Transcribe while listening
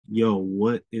Yo,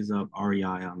 what is up, REI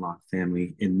Unlock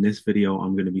family? In this video,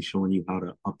 I'm going to be showing you how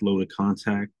to upload a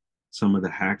contact, some of the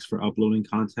hacks for uploading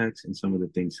contacts, and some of the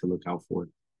things to look out for.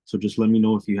 So just let me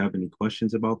know if you have any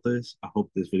questions about this. I hope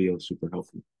this video is super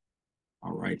helpful.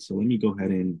 All right, so let me go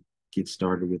ahead and get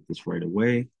started with this right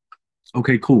away.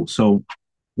 Okay, cool. So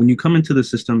when you come into the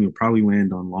system, you'll probably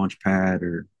land on Launchpad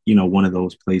or, one of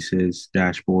those places,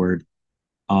 dashboard.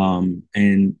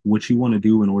 And what you want to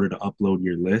do in order to upload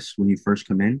your list when you first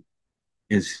come in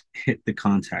is hit the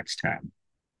contacts tab.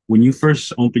 When you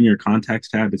first open your contacts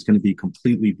tab, it's going to be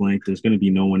completely blank. There's going to be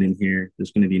no one in here.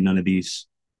 There's going to be none of these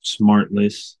smart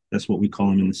lists. That's what we call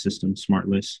them in the system, smart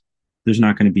lists. There's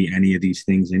not going to be any of these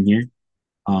things in here.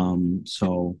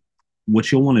 So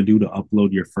what you'll want to do to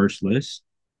upload your first list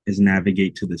is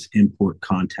navigate to this import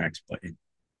contacts button.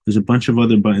 There's a bunch of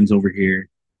other buttons over here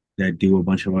that do a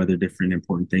bunch of other different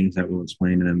important things that we'll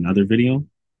explain in another video.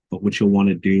 But what you'll want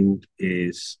to do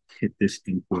is hit this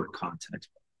import contacts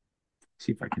button.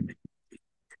 See if I can make it.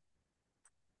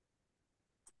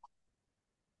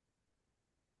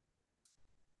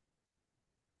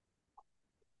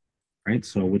 Right.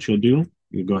 So what you'll do,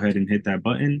 you'll go ahead and hit that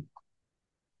button,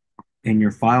 and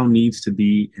your file needs to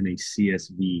be in a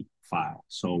CSV file.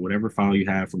 So whatever file you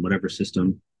have from whatever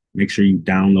system, make sure you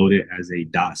download it as a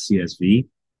 .csv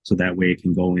so that way it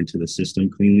can go into the system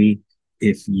cleanly.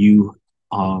 If you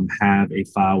have a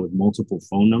file with multiple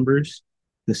phone numbers,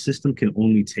 the system can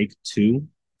only take two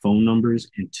phone numbers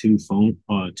and two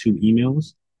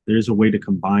emails. There's a way to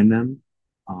combine them.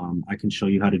 I can show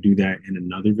you how to do that in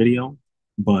another video,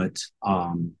 but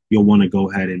you'll want to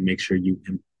go ahead and make sure you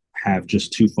have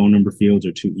just two phone number fields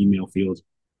or two email fields,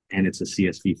 and it's a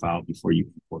CSV file before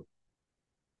you import.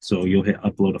 So you'll hit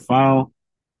upload a file,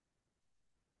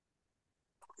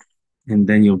 and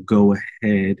then you'll go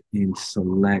ahead and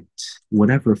select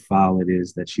whatever file it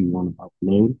is that you want to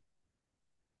upload.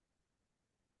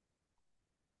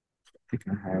 I think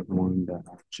I have one that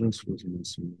I just was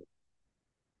missing.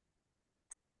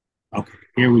 Okay,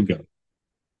 here we go.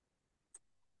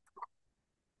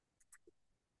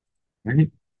 Right.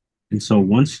 And so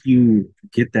once you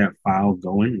get that file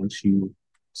going, once you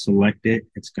select it,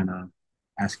 it's gonna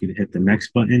ask you to hit the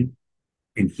next button.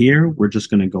 And here we're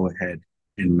just gonna go ahead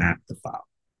and map the file.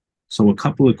 So a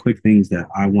couple of quick things that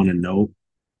I want to note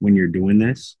when you're doing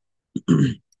this.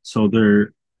 So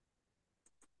you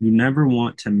never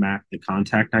want to map the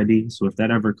contact ID. So if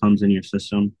that ever comes in your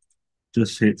system,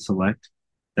 just hit select.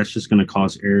 That's just going to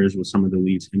cause errors with some of the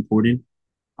leads imported.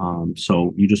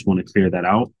 So you just want to clear that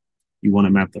out. You want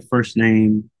to map the first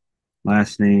name,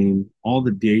 last name, all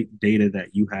the data that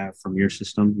you have from your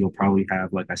system. You'll probably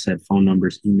have, like I said, phone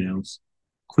numbers, emails.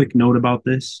 Quick note about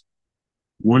this.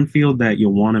 One field that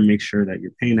you'll want to make sure that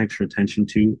you're paying extra attention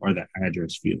to are the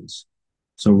address fields.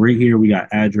 So right here, we got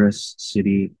address,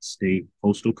 city, state,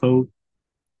 postal code.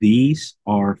 These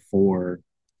are for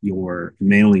your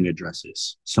mailing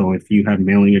addresses. So if you have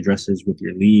mailing addresses with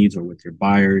your leads or with your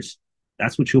buyers,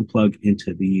 that's what you'll plug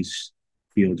into these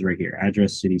fields right here,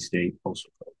 address, city, state, postal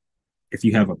code. If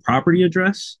you have a property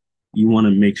address, you want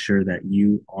to make sure that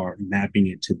you are mapping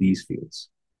it to these fields: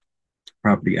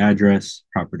 property address,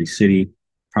 property city,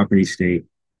 property state,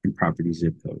 and property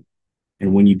zip code.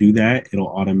 And when you do that, it'll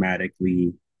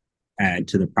automatically add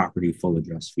to the property full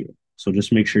address field. So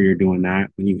just make sure you're doing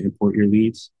that when you import your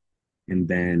leads. And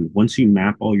then once you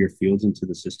map all your fields into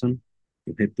the system,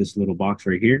 you'll hit this little box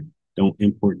right here. Don't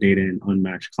import data in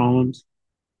unmatched columns.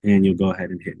 And you'll go ahead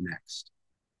and hit next.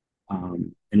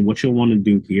 And what you'll want to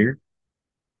do here,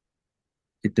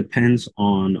 it depends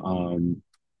on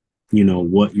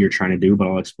what you're trying to do, but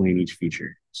I'll explain each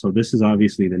feature. So this is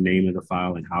obviously the name of the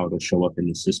file and how it'll show up in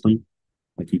the system.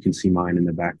 Like you can see mine in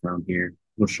the background here.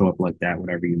 It'll show up like that,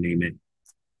 whatever you name it.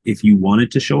 If you want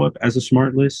it to show up as a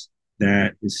smart list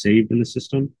that is saved in the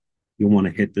system, you'll want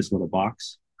to hit this little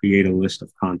box, create a list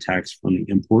of contacts from the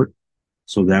import.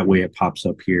 So that way it pops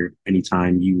up here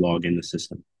anytime you log in the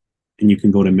system. And you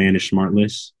can go to manage smart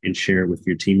lists and share it with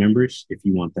your team members if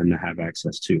you want them to have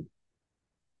access to.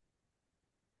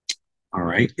 All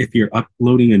right. If you're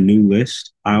uploading a new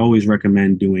list, I always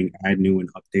recommend doing add new and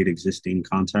update existing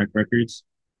contact records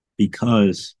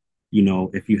because,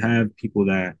 if you have people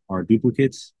that are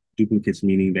duplicates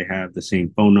meaning they have the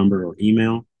same phone number or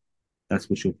email, that's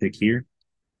what you'll pick here.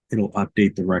 It'll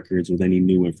update the records with any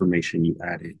new information you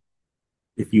added.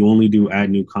 If you only do add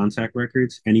new contact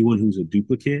records, anyone who's a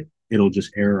duplicate, it'll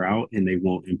just error out and they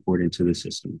won't import into the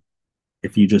system.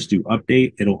 If you just do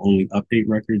update, it'll only update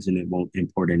records and it won't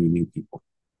import any new people.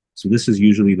 So this is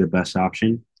usually the best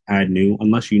option, add new,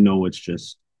 unless it's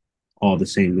just all the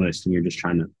same list and you're just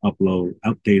trying to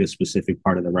update a specific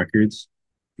part of the records.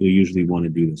 you'll usually want to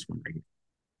do this one right here.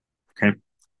 Okay.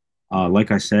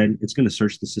 Like I said, it's going to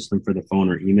search the system for the phone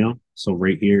or email. So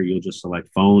right here, you'll just select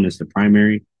phone as the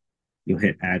primary. You'll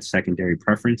hit add secondary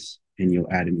preference and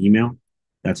you'll add an email.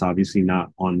 That's obviously not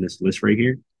on this list right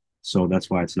here. So that's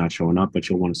why it's not showing up, but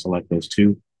you'll want to select those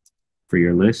two for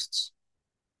your lists.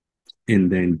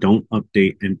 And then don't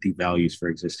update empty values for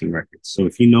existing records. So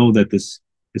if you know that this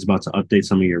is about to update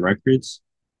some of your records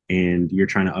and you're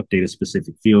trying to update a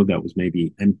specific field that was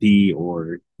maybe empty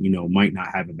or, might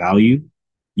not have a value,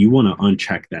 you want to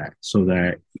uncheck that so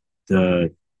that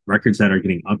the records that are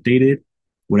getting updated,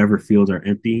 whatever fields are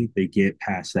empty, they get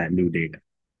past that new data.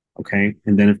 Okay.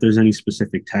 And then if there's any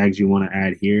specific tags you want to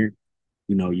add here,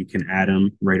 you can add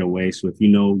them right away. So if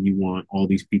you want all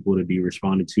these people to be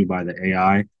responded to by the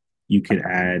AI, you could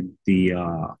add the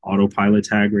autopilot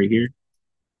tag right here.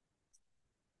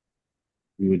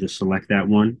 You would just select that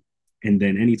one. And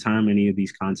then anytime any of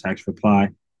these contacts reply,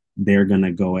 they're going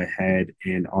to go ahead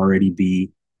and already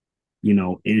be,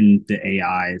 in the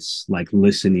AI's like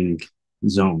listening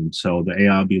zone. So the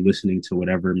AI will be listening to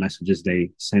whatever messages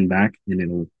they send back and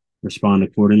it'll respond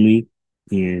accordingly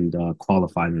and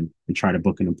qualify them and try to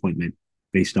book an appointment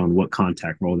based on what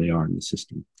contact role they are in the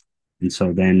system. And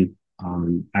so then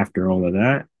after all of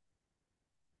that,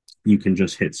 you can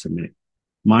just hit submit.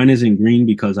 Mine is in green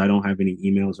because I don't have any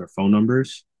emails or phone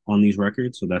numbers on these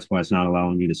records. So that's why it's not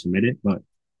allowing me to submit it. But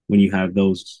when you have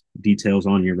those details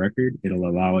on your record, it'll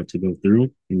allow it to go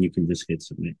through and you can just hit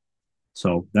submit.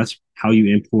 So that's how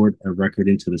you import a record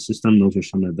into the system. Those are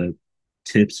some of the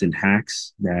tips and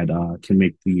hacks that can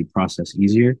make the process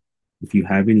easier. If you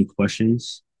have any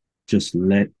questions, just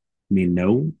let me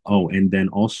know. Oh, and then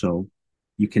also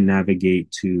you can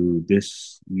navigate to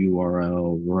this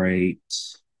URL right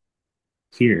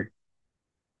here,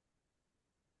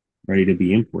 ready to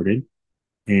be imported.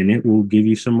 And it will give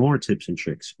you some more tips and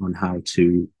tricks on how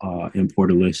to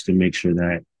import a list and make sure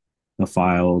that the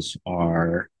files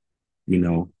are, you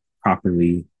know,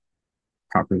 properly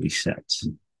set. So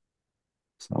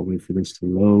I'll wait for this to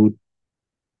load.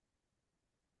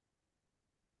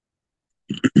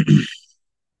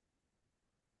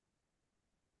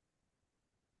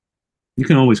 You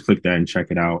can always click that and check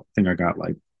it out. I think I got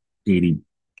like 80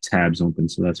 tabs open,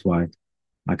 so that's why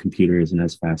my computer isn't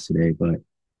as fast today. But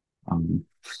um,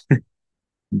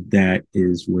 that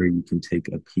is where you can take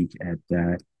a peek at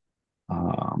that.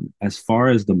 As far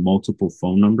as the multiple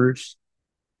phone numbers,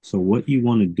 so what you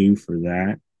want to do for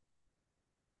that,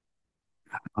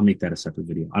 I'll make that a separate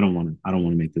video. I don't want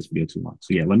to make this video too long.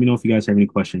 So yeah, let me know if you guys have any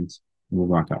questions and we'll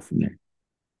rock out from there.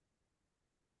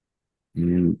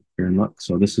 And you're in luck.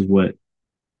 So this is what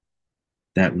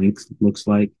that link looks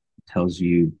like. It tells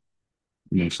you,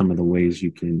 some of the ways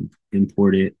you can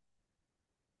import it.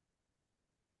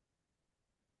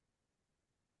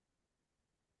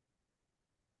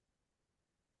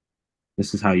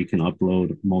 This is how you can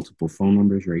upload multiple phone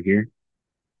numbers right here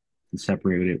and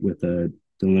separate it with a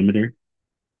delimiter.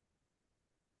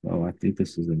 So I think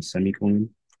this is a semicolon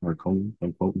or a colon,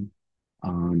 don't quote me,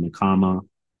 a comma,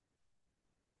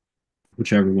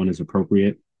 whichever one is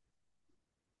appropriate.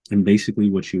 And basically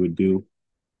what you would do,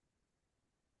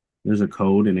 there's a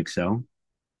code in Excel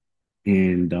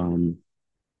and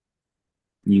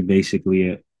you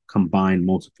basically combine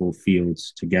multiple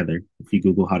fields together. If you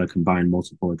Google how to combine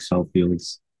multiple Excel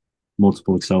fields,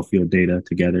 multiple Excel field data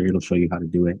together, it'll show you how to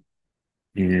do it.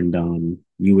 And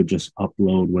you would just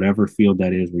upload whatever field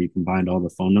that is where you combine all the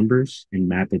phone numbers and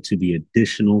map it to the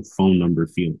additional phone number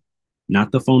field.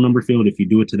 Not the phone number field. If you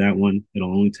do it to that one,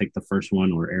 it'll only take the first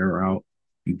one or error out.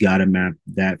 You got to map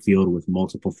that field with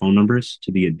multiple phone numbers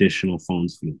to the additional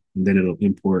phones field. And then it'll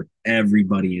import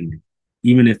everybody in there.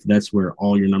 Even if that's where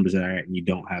all your numbers are at and you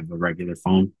don't have a regular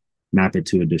phone, map it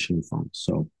to additional phones.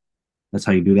 So that's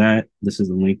how you do that. This is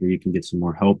the link where you can get some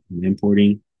more help in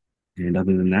importing. And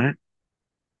other than that,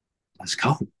 let's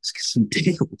go. Let's get some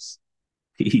deals.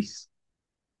 Peace.